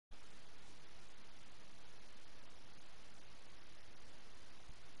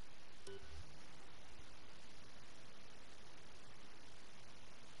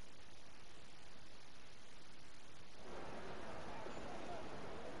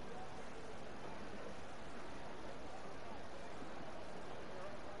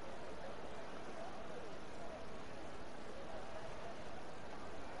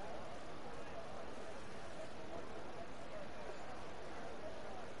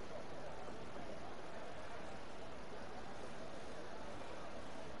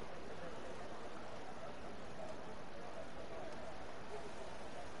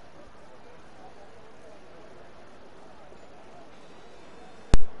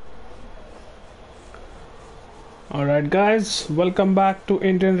Alright guys, welcome back to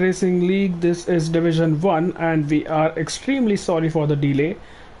Indian Racing League. This is Division 1 and we are extremely sorry for the delay,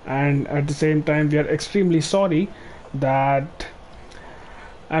 and at the same time we are extremely sorry that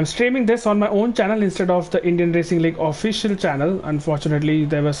I'm streaming this on my own channel instead of the Indian Racing League official channel. Unfortunately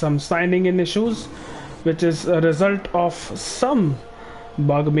there were some signing in issues which is a result of some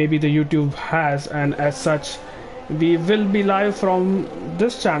bug maybe the YouTube has, and as such we will be live from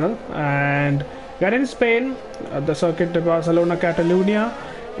this channel. And we are in Spain, the Circuit de Barcelona, Catalonia.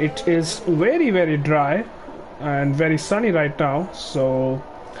 It is very dry and very sunny right now, so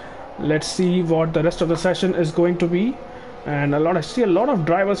let's see what the rest of the session is going to be. And I see a lot of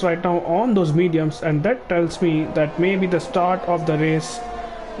drivers right now on those mediums, and that tells me that maybe the start of the race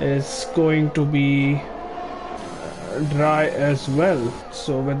is going to be dry as well.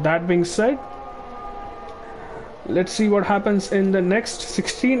 So with that being said, let's see what happens in the next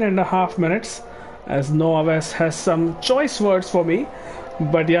 16 and a half minutes, as Noah has some choice words for me.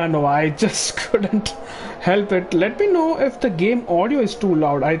 But yeah, no, I just couldn't help it. Let me know if the game audio is too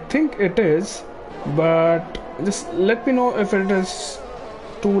loud. I think it is, but just let me know if it is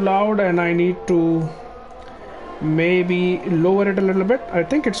too loud and I need to maybe lower it a little bit. I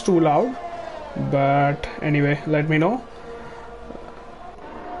think it's too loud, but anyway, let me know.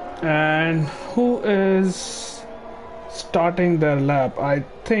 And who is starting their lap? I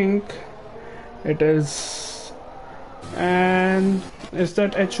think it is, and is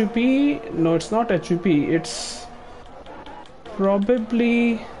that HUP? No, it's not HUP. It's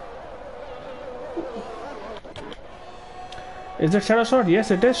probably, is it Shadow Sword?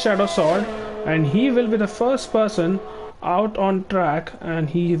 Yes, it is Shadow Sword, and he will be the first person out on track, and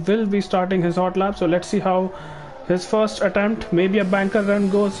he will be starting his hot lap. So let's see how his first attempt, maybe a banker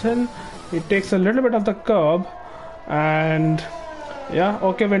run, goes in. It takes a little bit of the curb, and yeah,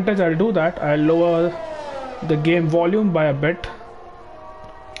 okay Vintage, I'll do that. I'll lower the game volume by a bit.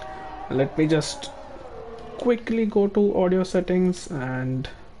 Let me just quickly go to audio settings and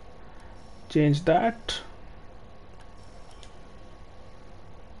change that.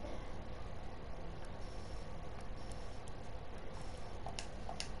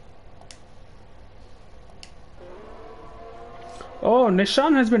 Oh,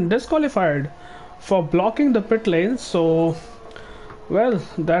 Nishan has been disqualified for blocking the pit lane, so well,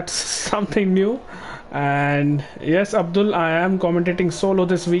 that's something new. And yes, Abdul, I am commentating solo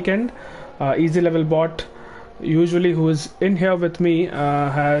this weekend. Easy Level Bot, usually who is in here with me,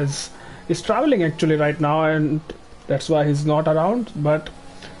 is traveling actually right now, and that's why he's not around. But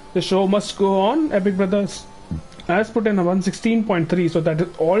the show must go on. Epic Brothers has put in a 116.3, so that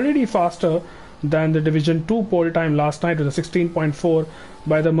is already faster than the Division 2 pole time last night with a 16.4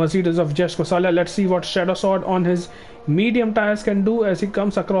 by the Mercedes of Jesh Kosala. Let's see what Shadow Sword on his medium tires can do as he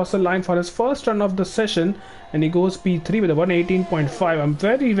comes across the line for his first run of the session, and he goes P3 with a 118.5. I'm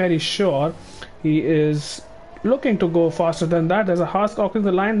very sure he is looking to go faster than that. There's a Haas crossing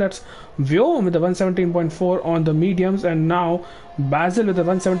the line. That's Vyom with the 117.4 on the mediums, and now Basil with the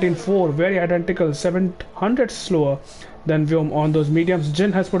 117.4, very identical, 700 slower than Vyom on those mediums.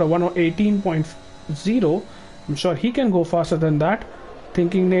 Jin has put a 118.0. I'm sure he can go faster than that.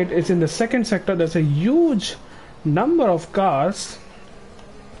 Thinking Nate is in the second sector. There's a huge number of cars,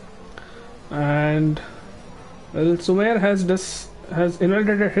 and well, Sumer has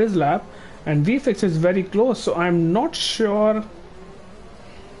invalidated his lap, and VFix is very close, so I'm not sure.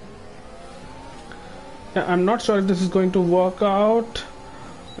 I'm not sure if this is going to work out.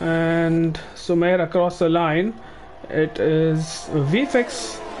 And Sumer across the line. It is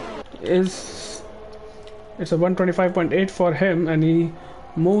VFix is, it's a 125.8 for him, and he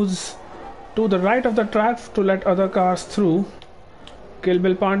moves to the right of the track to let other cars through. Kill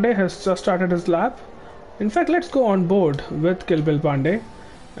Bill Pandey has just started his lap. In fact, let's go on board with Kill Bill Pandey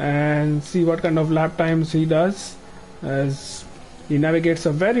and see what kind of lap times he does, as he navigates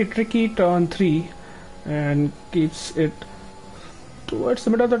a very tricky turn 3 and keeps it towards the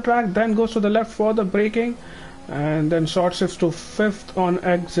middle of the track, then goes to the left for the braking, and then short shifts to 5th on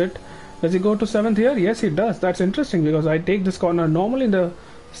exit. Does he go to 7th here? Yes, he does. That's interesting, because I take this corner normally in the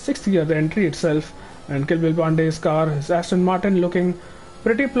 6th gear, the entry itself. And Kill Bill Pandey's car, his Aston Martin, looking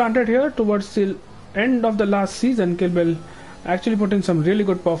pretty planted here towards the end of the last season. Kill Bill actually put in some really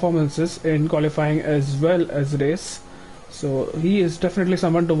good performances in qualifying as well as race, so he is definitely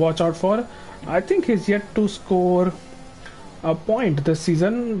someone to watch out for. I think he's yet to score a point this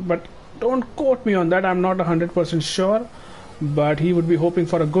season, but don't quote me on that. I'm not 100% sure, but he would be hoping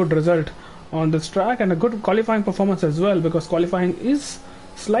for a good result on this track and a good qualifying performance as well, because qualifying is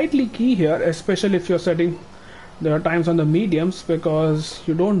slightly key here, especially if you're setting There are times on the mediums because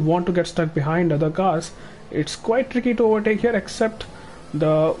you don't want to get stuck behind other cars It's quite tricky to overtake here, except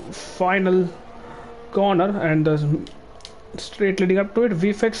the final corner and the straight leading up to it.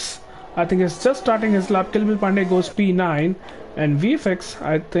 VFX, I think, is just starting his lap. Kill Bill Pandey goes P9, and VFX,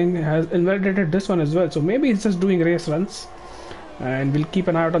 I think, has invalidated this one as well. So maybe he's just doing race runs, and we'll keep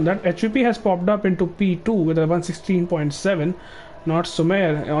an eye out on that. HVP has popped up into P2 with a 116.7, not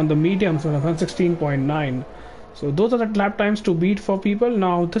Sumer on the mediums with a 116.9. So those are the lap times to beat for people.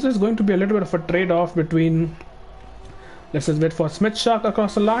 Now this is going to be a little bit of a trade-off between, let's just wait for Smith Shark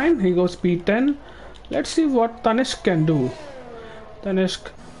across the line. He goes P10. Let's see what Tanishq can do.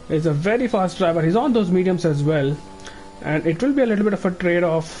 Tanishq is a very fast driver. He's on those mediums as well, and it will be a little bit of a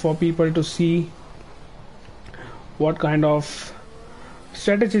trade-off for people to see what kind of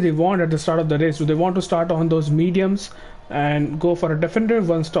strategy they want at the start of the race. Do they want to start on those mediums and go for a definitive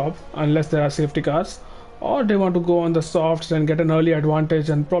one stop unless there are safety cars, or they want to go on the softs and get an early advantage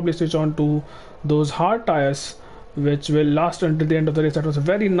and probably switch on to those hard tires which will last until the end of the race? That was a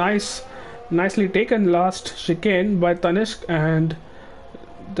very nicely taken last chicane by Tanishq, and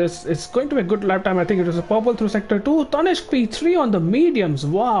this is going to be a good lap time. I think it was a purple through sector 2. Tanishq P3 on the mediums.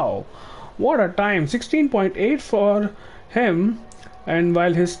 Wow, what a time, 16.8 for him. And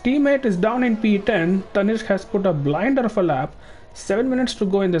while his teammate is down in P10, Tanishq has put a blinder of a lap. 7 minutes to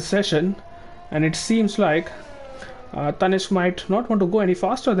go in the session, and it seems like Tanishq might not want to go any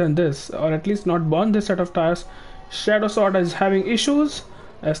faster than this, or at least not burn this set of tires. Shadow Sword is having issues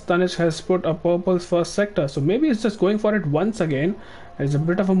as Tanishq has put a purple first sector, so maybe he's just going for it once again. There's a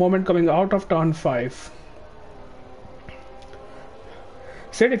bit of a moment coming out of turn 5.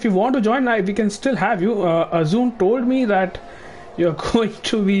 Said if you want to join, we can still have you. Azun told me that you're going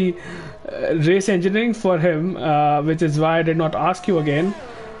to be race engineering for him, which is why I did not ask you again.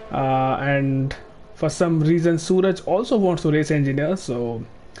 And for some reason Suraj also wants to race engineer, so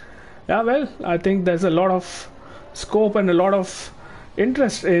yeah, well, I think there's a lot of scope and a lot of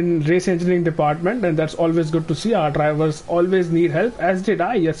interest in race engineering department, and that's always good to see. Our drivers always need help, as did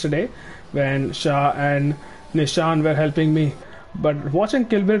I yesterday when Shah and Nishan were helping me. But watching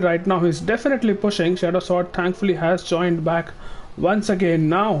Kill Bill right now, he's definitely pushing. Shadow Sword thankfully has joined back once again.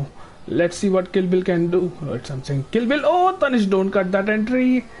 Now let's see what Kill Bill can do. It's something. Kill Bill, oh, Tanishq, don't cut that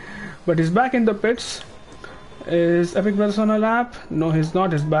entry. But he's back in the pits. Is Epic Brothers on a lap? No, he's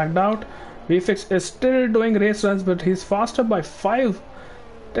not. He's backed out. VFX is still doing race runs, but he's faster by 5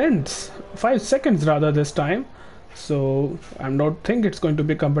 seconds rather this time. So I don't think it's going to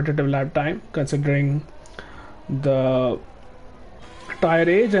be competitive lap time considering the tire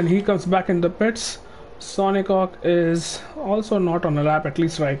age. And he comes back in the pits. Sonic Hawk is also not on a lap, at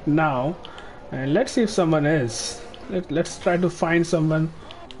least right now. And let's see if someone is. Let's try to find someone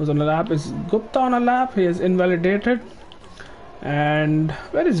who's on a lap. Is Gupta on a lap? He is invalidated. And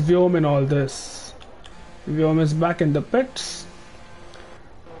where is Vyom in all this? Vyom is back in the pits.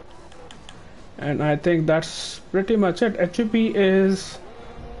 And I think that's pretty much it. HUP is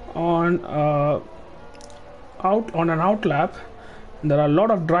on an out lap. There are a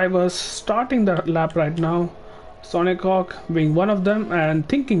lot of drivers starting the lap right now. Sonic Hawk being one of them, and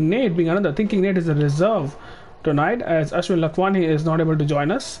Thinking Nate being another. Thinking Nate is a reserve tonight as Ashwin Lakhwani is not able to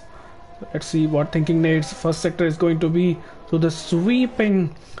join us. Let's see what Thinking Nate's first sector is going to be through the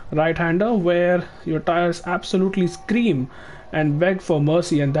sweeping right-hander where your tires absolutely scream and beg for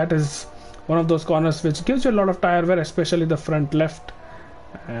mercy, and that is one of those corners which gives you a lot of tire wear, especially the front left.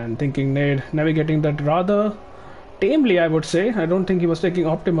 And Thinking Nate navigating that rather tamely, I would say. I don't think he was taking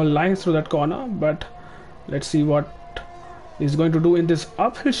optimal lines through that corner, but let's see what he's going to do in this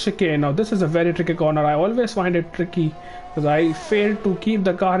uphill chicane. Now this is a very tricky corner. I always find it tricky because I fail to keep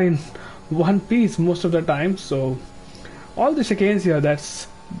the car in one piece most of the time. So all the chicanes here, that's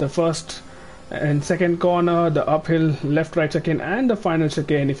the first and second corner, the uphill left right chicane, and the final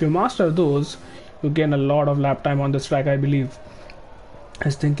chicane. If you master those, you gain a lot of lap time on this track, I believe.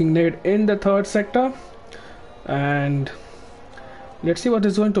 Is Thinking Nate in the third sector, and let's see what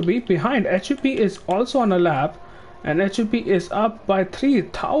is going to be. Behind, HUP is also on a lap, and HUP is up by 3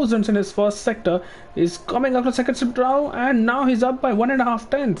 thousandths in his first sector. Is coming up to second strip now, and now he's up by 1.5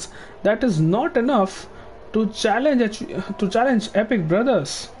 tenths. That is not enough to challenge Epic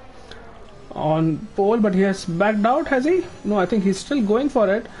Brothers on pole, but he has backed out, has he? No, I think he's still going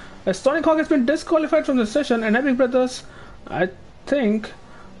for it. As Sonic Hawk has been disqualified from the session, and Epic Brothers, I think,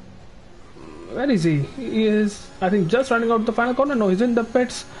 where is he? He is, I think, just running out the final corner. No, he's in the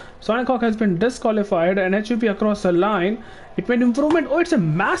pits. Sonic Hawk has been disqualified, and HUP across the line. It made improvement. Oh, it's a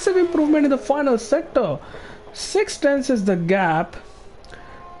massive improvement in the final sector. 6 tenths is the gap.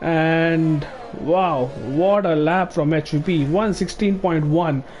 And wow, what a lap from HUP.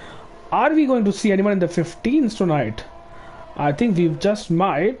 116.1. Are we going to see anyone in the 15s tonight? I think we just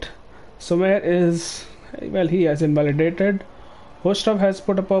might. Somewhere is, well, he has invalidated. Hostrov has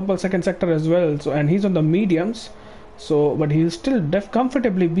put a purple second sector as well, so, and he's on the mediums. So, but he'll still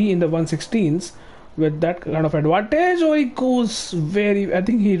comfortably be in the 116s with that kind of advantage. Oh, he goes very. I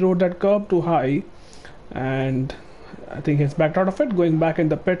think he rode that curb too high, and I think he's backed out of it. Going back in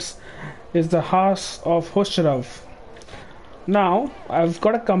the pits is the Haas of Hostrov. Now, I've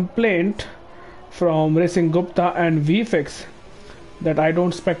got a complaint from Racing Gupta and VFX that I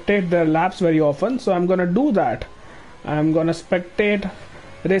don't spectate their laps very often, so I'm gonna do that. I'm gonna spectate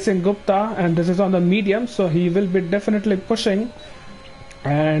Racing Gupta, and this is on the medium, so he will be definitely pushing.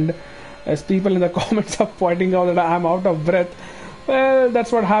 And as people in the comments are pointing out that I'm out of breath, well,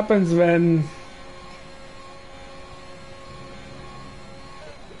 that's what happens when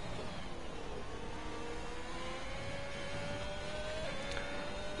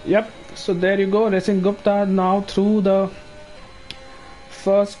yep. So there you go, Racing Gupta now through the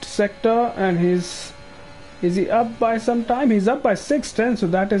first sector, and is he up by some time? He's up by 6 tenths, so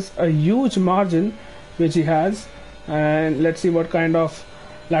that is a huge margin which he has. And let's see what kind of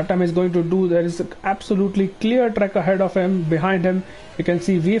lap time he's going to do. There is an absolutely clear track ahead of him. Behind him you can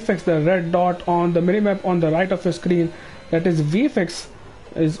see VFX, the red dot on the minimap on the right of your screen. That is VFX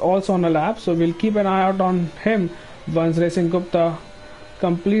is also on a lap, so we'll keep an eye out on him once Racing Gupta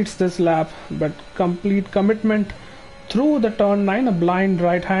completes this lap. But complete commitment through the turn 9, a blind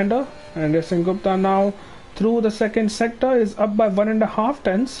right-hander, and Racing Gupta now through the second sector is up by 1.5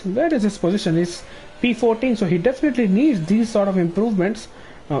 tenths. Where is his position? He's P14, so he definitely needs these sort of improvements.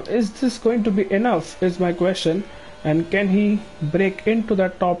 Now, is this going to be enough is my question, and can he break into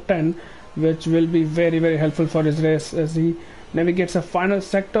that top 10, which will be very, very helpful for his race as he navigates a final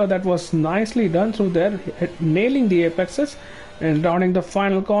sector that was nicely done through there, nailing the apexes. And rounding the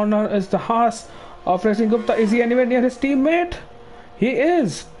final corner is the Haas of Racing Gupta. Is he anywhere near his teammate? He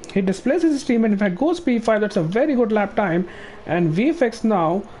is. He displaces his teammate. In fact, goes P5. That's a very good lap time. And VFX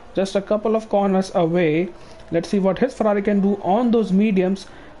now just a couple of corners away. Let's see what his Ferrari can do on those mediums.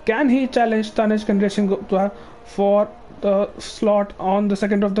 Can he challenge Tanishq and Racing Gupta for the slot on the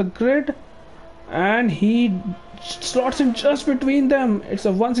second of the grid? And he slots in just between them. It's a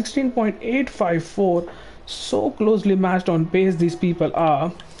 116.854. So closely matched on pace these people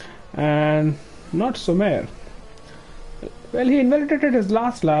are. And not Sumer. Well, he invalidated his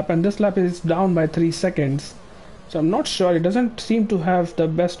last lap, and this lap is down by 3 seconds. So I'm not sure. He doesn't seem to have the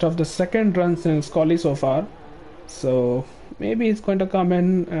best of the second runs in Scully so far. So maybe he's going to come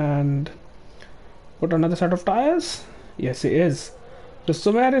in and put another set of tires. Yes, he is. So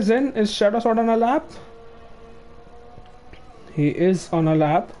Sumer is in. Is Shadow Sword on a lap? He is on a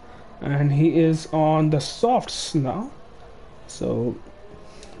lap, and he is on the softs now. So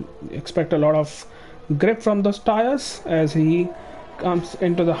expect a lot of grip from those tires as he comes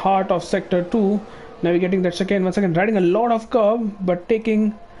into the heart of sector 2, navigating that chicane once again, riding a lot of curve but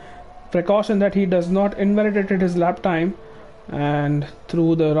taking precaution that he does not invalidate his lap time. And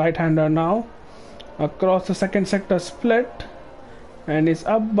through the right-hander now across the second sector split, and is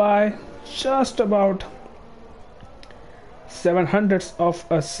up by just about 0.07 of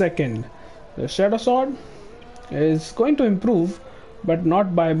a second. The Shadow Sword is going to improve, but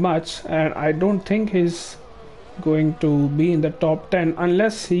not by much, and I don't think he's going to be in the top 10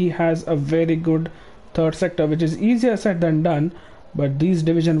 unless he has a very good third sector, which is easier said than done. But these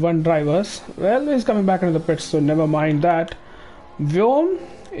Division 1 drivers, well, he's coming back into the pits, so never mind that. Vyom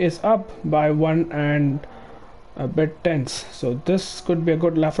is up by 1 and a bit tenths, so this could be a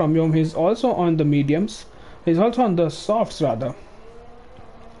good lap from Vyom. He's also on the mediums, he's also on the softs rather,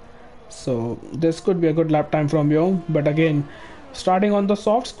 so this could be a good lap time from Vyom. But again, starting on the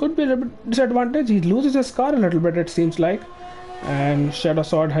softs could be a disadvantage. He loses his car a little bit, it seems like. And Shadow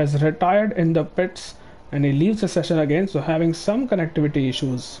Sword has retired in the pits, and he leaves the session again, so having some connectivity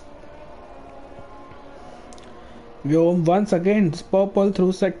issues. Vyom once again purple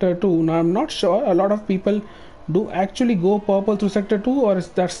through sector 2. Now I'm not sure, a lot of people do actually go purple through sector 2, or is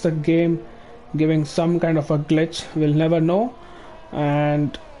that's the game giving some kind of a glitch. We'll never know.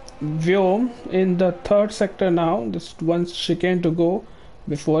 And Vyom in the third sector now, just one chicane to go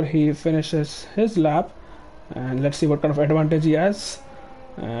before he finishes his lap, and let's see what kind of advantage he has.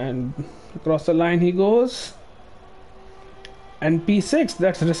 And across the line he goes, and P6,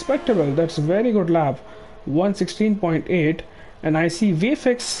 that's respectable, that's a very good lap, 116.8. and I see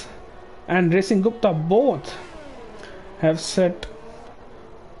VFX and Racing Gupta both have set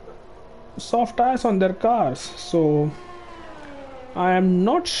soft tires on their cars, so I am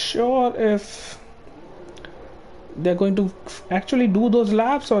not sure if they're going to actually do those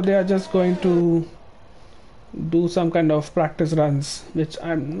laps, or they are just going to do some kind of practice runs, which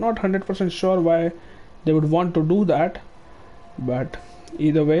I'm not 100% sure why they would want to do that. But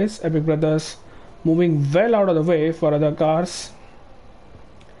either ways, Epic Brothers moving well out of the way for other cars.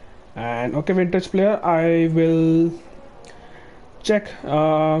 And okay, Vintage Player, I will check.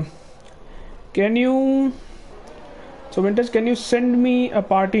 Can you, so Vintage, can you send me a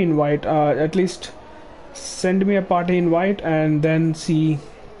party invite? At least send me a party invite and then see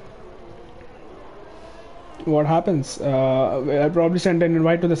what happens. I'll probably send an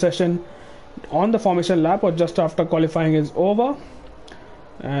invite to the session on the formation lap or just after qualifying is over.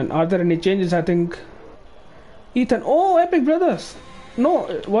 And are there any changes? I think Ethan, oh, Epic Brothers,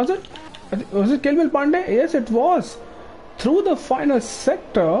 no, was it Kelvin Pandey? Yes, it was through the final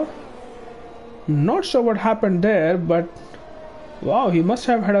sector. Not sure what happened there, but wow, he must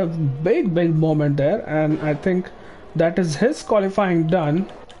have had a big moment there, and I think that is his qualifying done.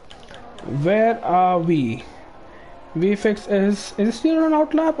 Where are we? VFX is he still on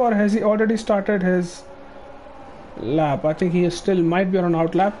out lap, or has he already started his lap? I think he still might be on an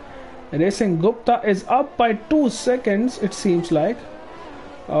out lap. Racing Gupta is up by 2 seconds, it seems like.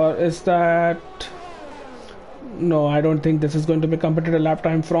 Or is that... No, I don't think this is going to be competitive lap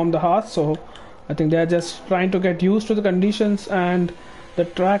time from the Haas, so I think they're just trying to get used to the conditions and the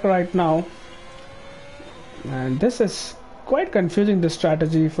track right now. And this is quite confusing, this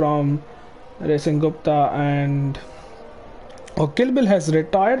strategy from Racing Gupta. And Kill Bill has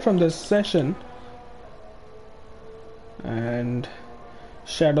retired from this session, and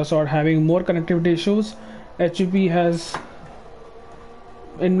Shadow Sword having more connectivity issues. HUP has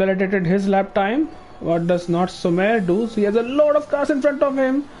invalidated his lap time. What does not Sumer do? So he has a lot of cars in front of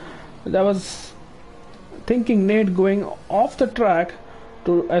him. That was thinking Nate going off the track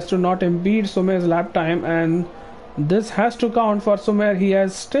as to not impede Sumer's lap time, and this has to count for Sumer. He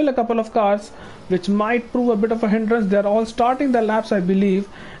has still a couple of cars which might prove a bit of a hindrance. They're all starting their laps, I believe.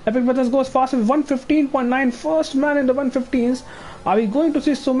 Epic Brothers goes fast with 115.9, first man in the 115s. Are we going to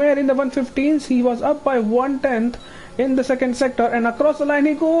see Sumer in the 115s? He was up by 1/10 in the second sector, and across the line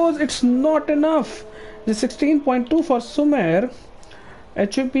he goes. It's not enough. The 16.2 for Sumer.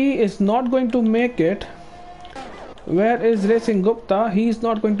 HUP is not going to make it. Where is Racing Gupta? He is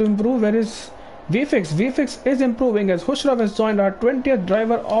not going to improve. Where is VFX? VFX is improving as Hushrav has joined our 20th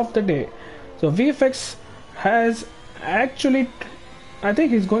driver of the day. So VFX has actually, I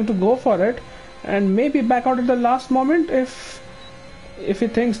think he's going to go for it and maybe back out at the last moment if he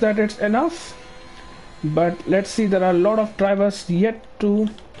thinks that it's enough. But let's see, there are a lot of drivers yet to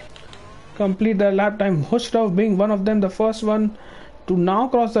complete their lap time. Hushrav being one of them, the first one to now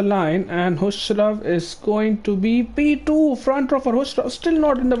cross the line, and Hushrav is going to be P2, front row for Hushrav, still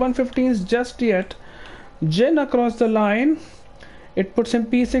not in the 115s just yet. Jin across the line, it puts him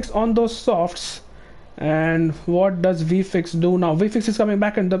P6 on those softs. And what does VFix do now? VFix is coming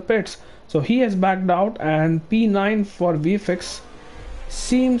back in the pits, so he has backed out, and P9 for VFix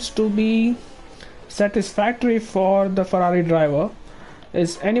seems to be satisfactory for the Ferrari driver.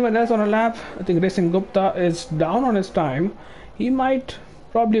 Is anyone else on a lap? I think Racing Gupta is down on his time. He might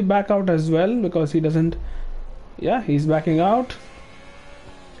probably back out as well because he doesn't. Yeah, he's backing out.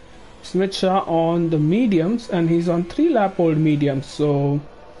 Smith Shah on the mediums, and he's on 3-lap-old mediums, so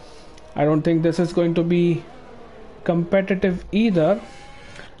I don't think this is going to be competitive either.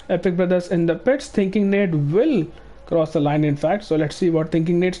 Epic Brothers in the pits. Thinking Nate will cross the line, in fact, so let's see what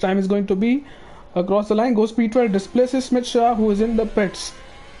Thinking Nate's time is going to be. Across the line goes P12, displaces Smith Shah, who is in the pits.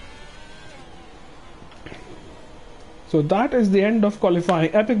 So that is the end of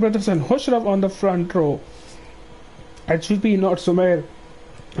qualifying. Epic Brothers and Hushrav on the front row. HUP, not Sumer,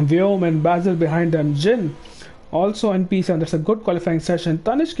 Vyom and Basil behind them. Jin also in P7. That's a good qualifying session.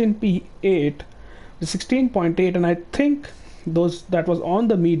 Tanishk in P8, the 16.8, and I think that was on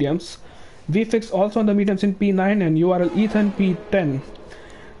the mediums. VFix also on the mediums in P9, and URL Ethan P10.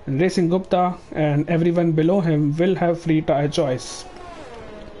 And Racing Gupta and everyone below him will have free tire choice.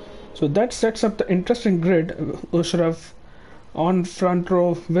 So that sets up the interesting grid. Hushrav on front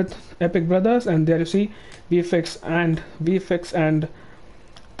row with Epic Brothers, and there you see VFX and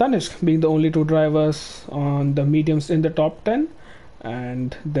Tanishk being the only two drivers on the mediums in the top 10,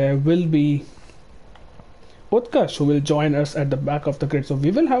 and there will be Utkarsh who will join us at the back of the grid. So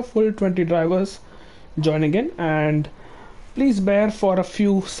we will have full 20 drivers joining in, and please bear for a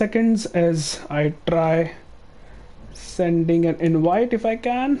few seconds as I try sending an invite if I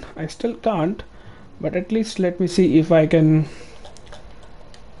can. I still can't, but at least let me see if I can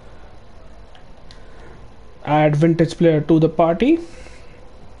add Vintage Player to the party.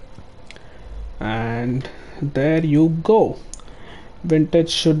 And there you go. Vintage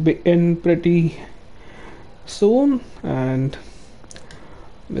should be in pretty soon, and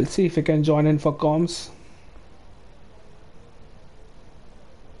we'll see if we can join in for comms.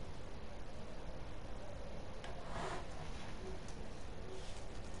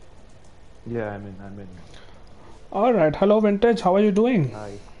 Yeah, I'm in. All right, hello Vintage, how are you doing?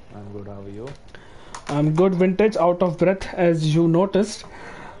 Hi, I'm good. How are you? I'm good, Vintage, out of breath as you noticed.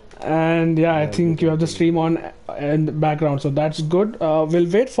 And yeah, I Yeah, think you have the getting stream on in the background, so that's good. We'll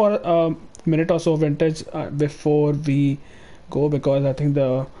wait for a minute or so, Vintage, before we go, because I think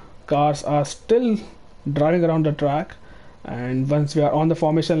the cars are still driving around the track. And once we are on the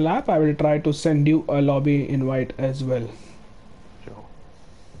formation lap, I will try to send you a lobby invite as well. sure.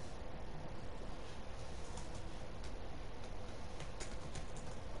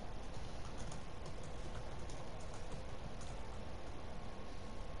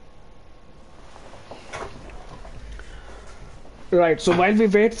 Right, so while we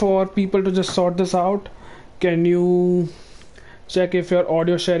wait for people to just sort this out, can you check if your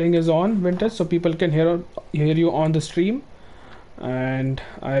audio sharing is on, Vintage, so people can hear you on the stream? And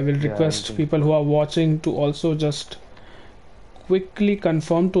I will Yeah, request everything's people who good. are watching to also just quickly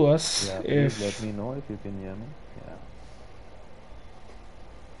confirm to us Yeah, please let if me know if you can hear me. Yeah.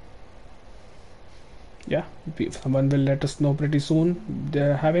 yeah, someone will let us know pretty soon.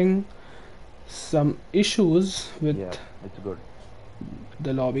 They're having some issues with Yeah, it's good.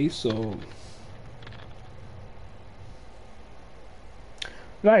 the lobby, so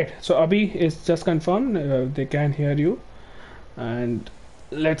right, so Abhi is just confirmed, they can hear you, and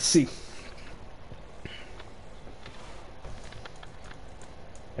let's see.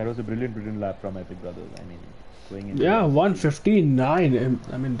 That was a brilliant lap from Epic Brothers. I mean, going into Yeah, the speed. 159.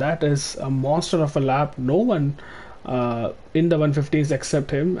 I mean, that is a monster of a lap. No one in the 150s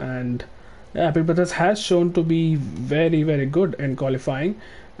except him. And yeah, Pete Brothers has shown to be very, very good in qualifying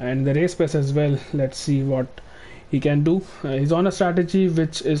and the race pace as well. Let's see what he can do. He's on a strategy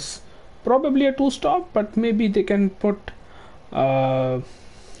which is probably a two stop, but maybe they can put uh,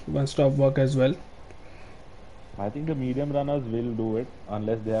 one stop work as well. I think the medium runners will do it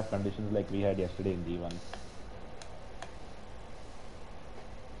unless they have conditions like we had yesterday in G1.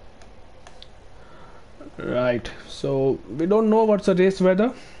 Right. So we don't know what's the race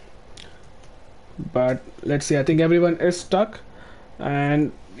weather, but let's see. I think everyone is stuck,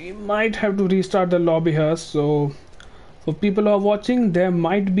 and we might have to restart the lobby here. So for people who are watching, there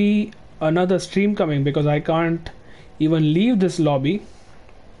might be another stream coming because I can't even leave this lobby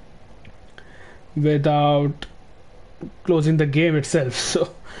without closing the game itself.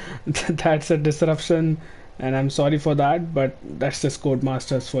 So that's a disruption, and I'm sorry for that, but that's just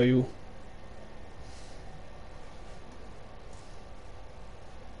Codemasters for you.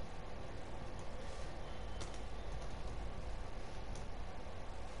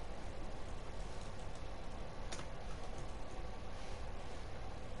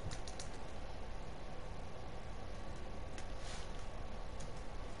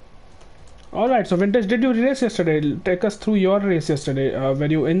 All right, so Vintage, did you race yesterday? Take us through your race yesterday. Were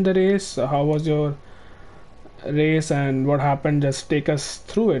you in the race? How was your race and what happened? Just take us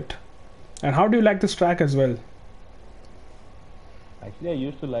through it. And how do you like this track as well? Actually, I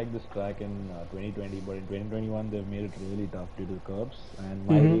used to like this track in 2020, but in 2021 they've made it really tough due to the curbs. And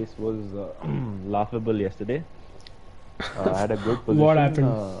my Mm-hmm. race was laughable yesterday. I had a good What position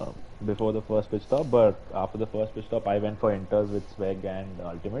happened? before the first pit stop, but after the first pit stop, I went for inters with Swag and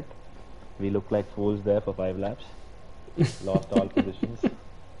Ultimate. We looked like fools there for 5 laps, lost all positions,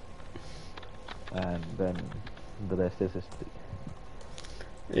 and then the rest is history.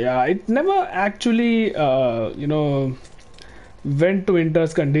 Yeah, it never actually, went to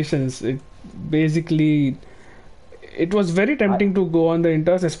Inter's conditions. It basically, it was very I, tempting to go on the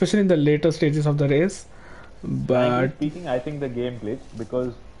Inters, especially in the later stages of the race. frankly But speaking, I think the game glitched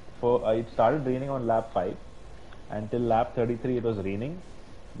because it started raining on lap 5 until lap 33. It was raining.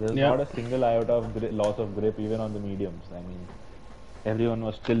 There's yeah, not a single iota of loss of grip even on the mediums. I mean, everyone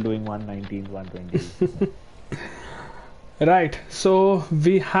was still doing 119s, 120s. right. So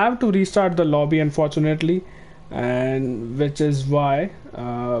we have to restart the lobby, unfortunately, and which is why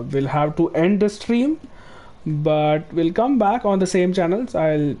we'll have to end the stream. But we'll come back on the same channels.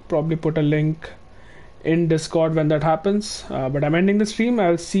 I'll probably put a link in Discord when that happens. But I'm ending the stream.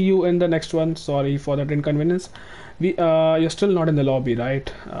 I'll see you in the next one. Sorry for that inconvenience. You're still not in the lobby, right?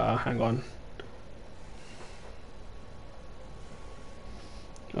 Hang on.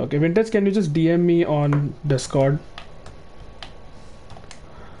 Okay, Vintage, can you just DM me on Discord?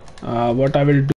 What I will do.